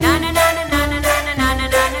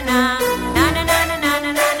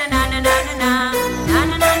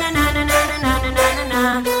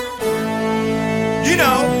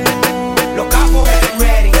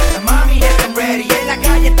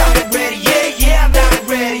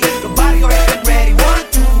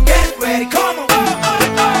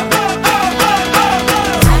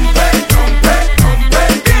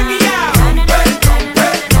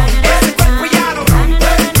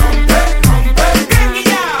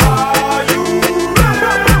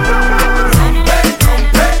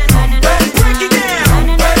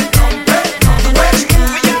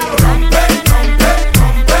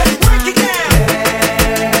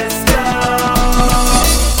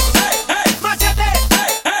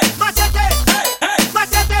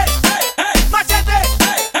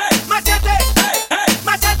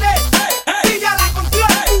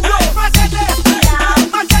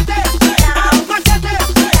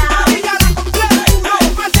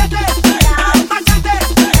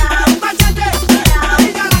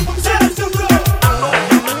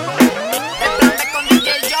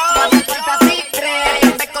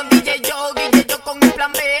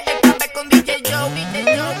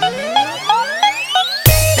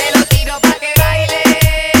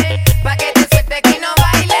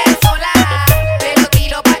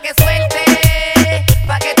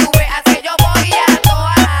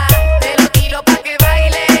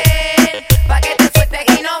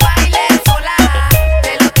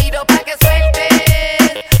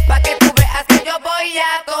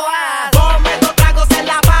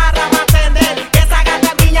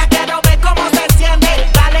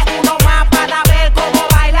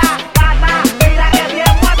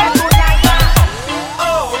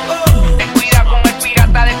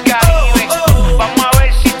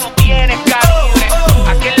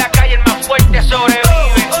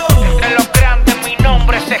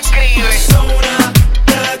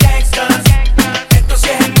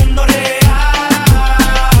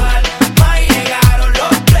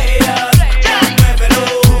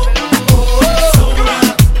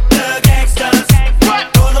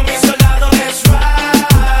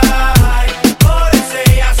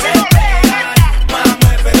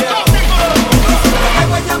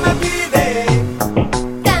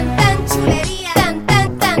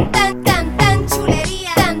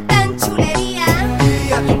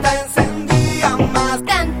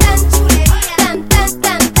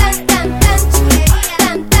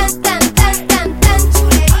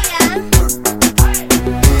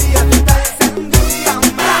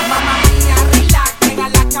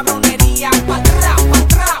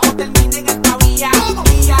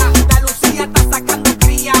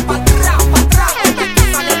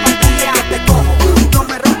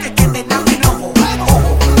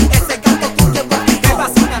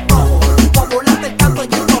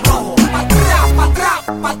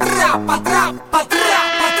atrás, pa' atrás, pa' atrás,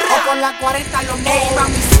 pa' atrás. O con la 40 los ey,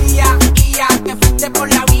 mami, guía, que fuiste por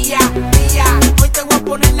la vía. Hoy te voy a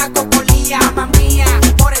poner la cocolía, mamá mía,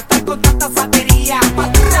 por estar con tanta batería. Pa'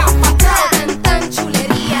 atrás, pa' atrás. Tan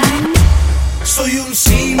chulería. Soy un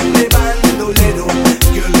simple bandolero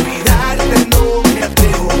que olvidarte no me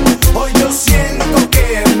atrevo. Hoy yo siento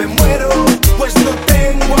que me muero, pues no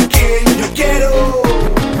tengo a quien yo quiero.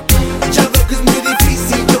 Ya veo que es muy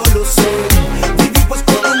difícil, yo lo sé, vivir pues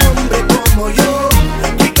con un hombre como yo,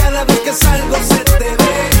 que cada vez que salgo se te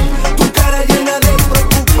ve tu cara llena de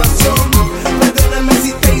preocupación. Perdóname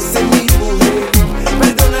si te hice mi mujer,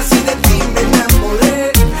 perdona si de ti me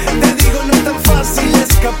enamoré.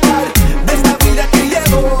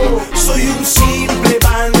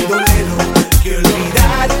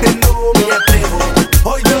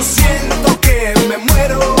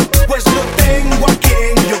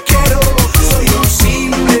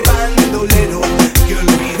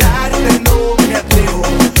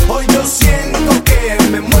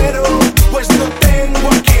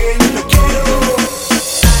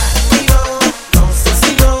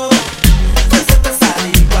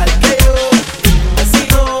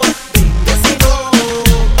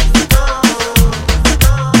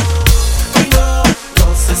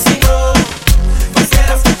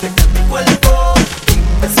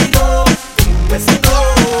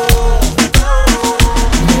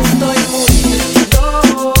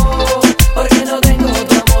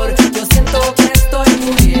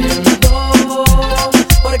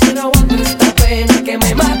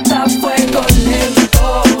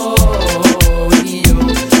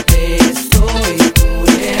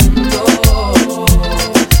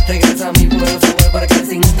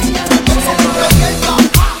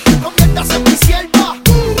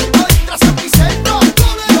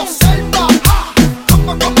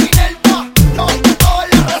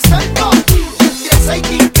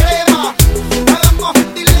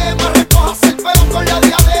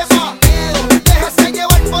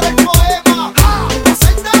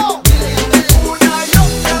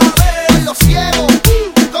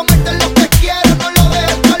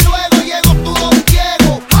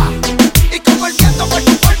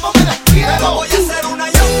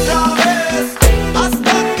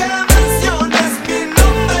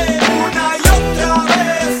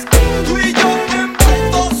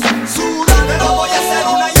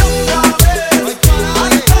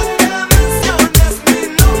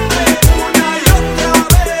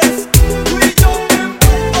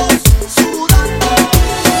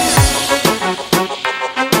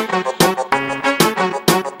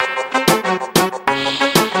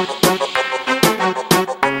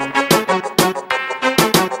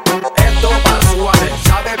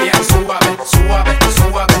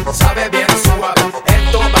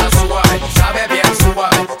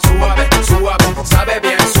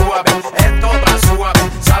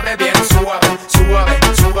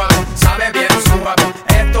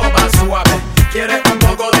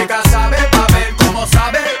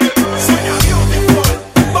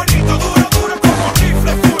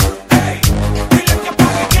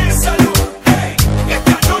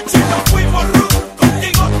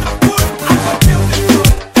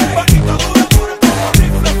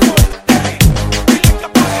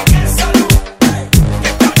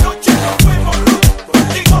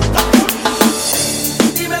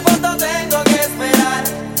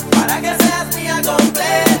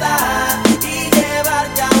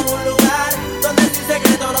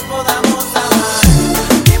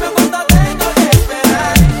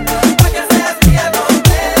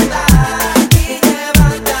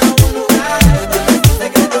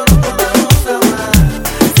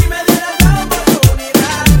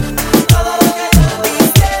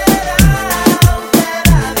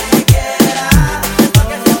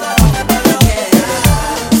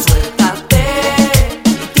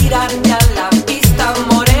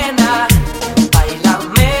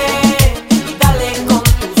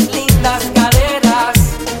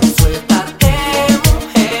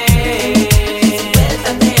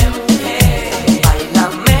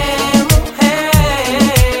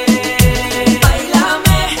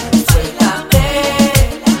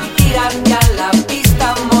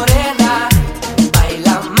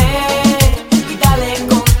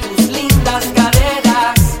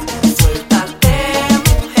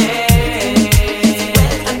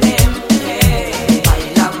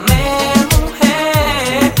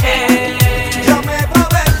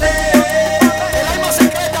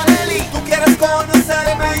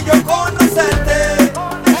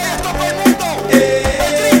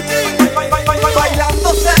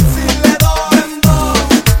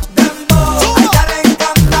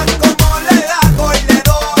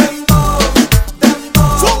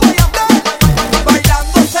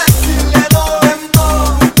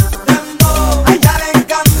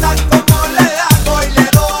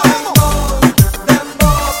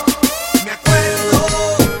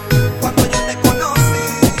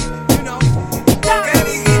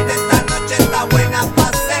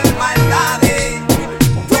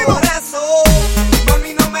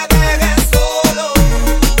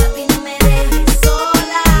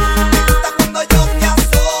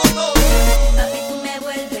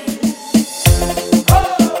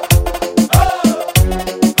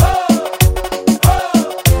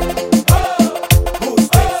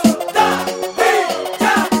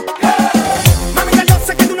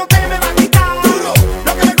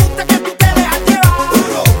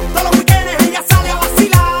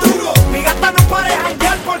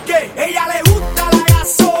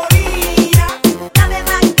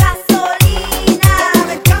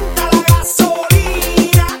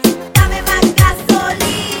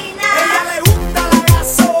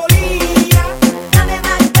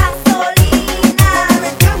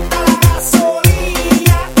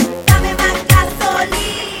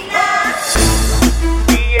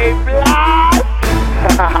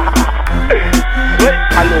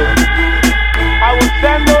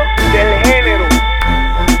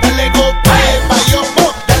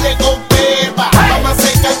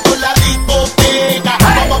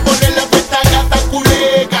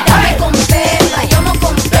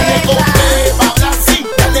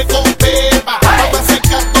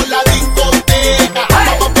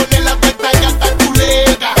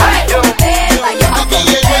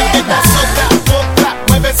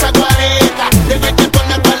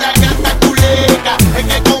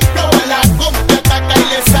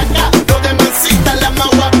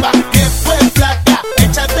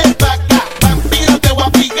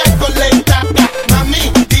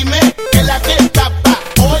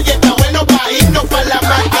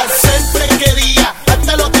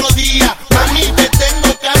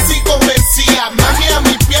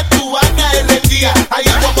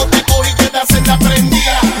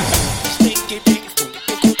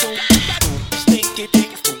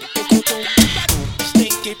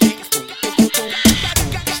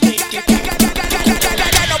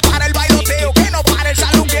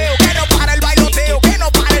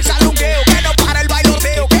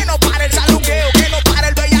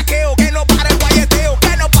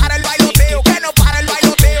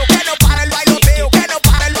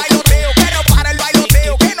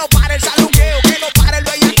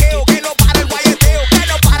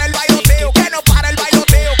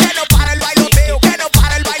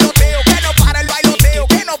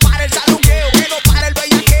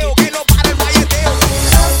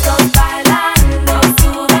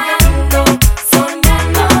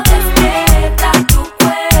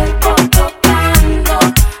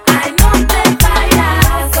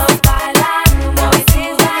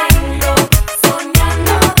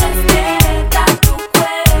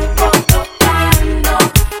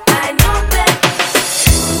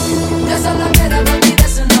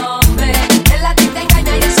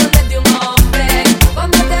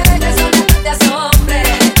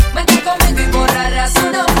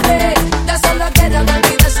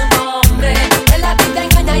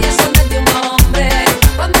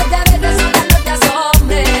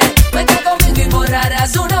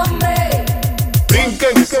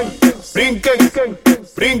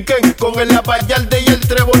 brinquen con el apayalde y el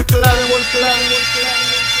trébol clan.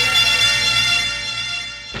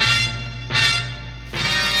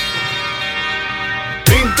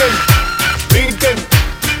 Brinquen, brinquen,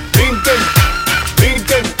 brinquen,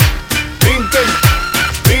 brinquen, brinquen,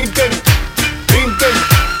 brinquen, brinquen,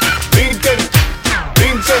 brinquen,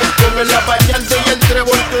 brinquen con el apayalde y el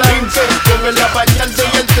trébol clan. Brinquen con el apayalde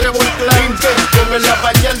y el trébol clan. Brinquen con el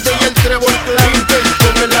apayalde y el trébol clan. Brinquen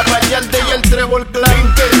con el apayalde y el trébol clan.